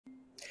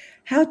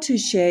how to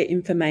share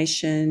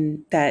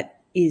information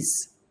that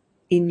is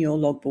in your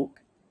logbook.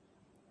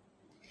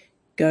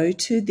 Go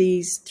to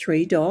these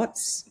three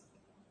dots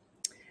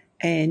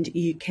and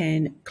you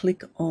can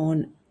click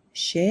on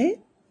Share.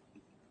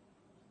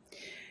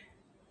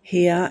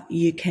 Here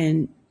you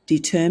can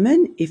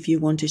determine if you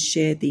want to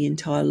share the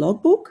entire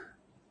logbook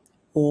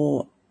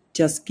or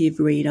just give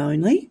read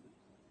only.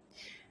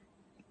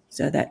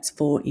 So that's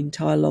for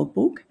entire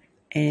logbook,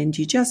 and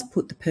you just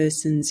put the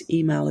person's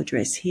email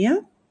address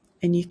here,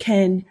 and you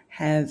can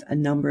have a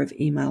number of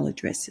email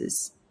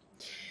addresses.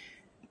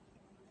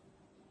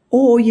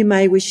 Or you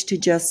may wish to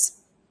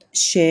just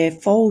share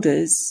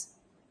folders.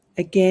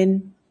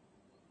 Again,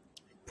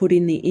 put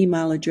in the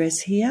email address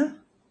here.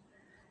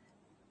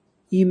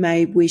 You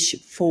may wish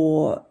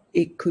for,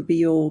 it could be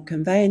your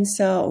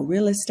conveyancer or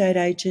real estate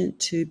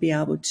agent, to be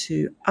able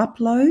to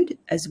upload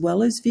as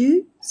well as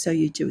view. So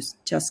you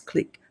just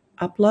click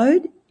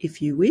Upload if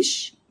you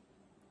wish,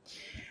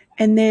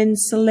 and then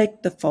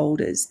select the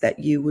folders that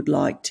you would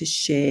like to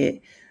share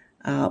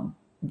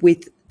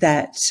with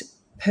that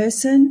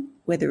person,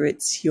 whether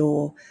it's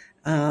your,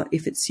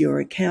 if it's your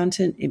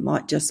accountant, it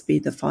might just be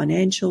the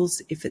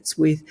financials. If it's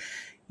with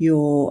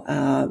your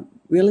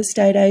real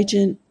estate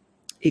agent,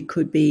 it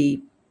could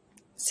be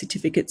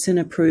certificates and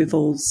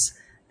approvals,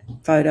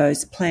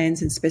 photos,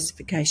 plans and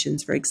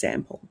specifications, for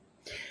example.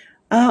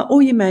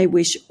 Or you may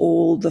wish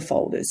all the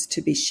folders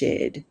to be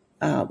shared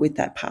with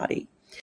that party.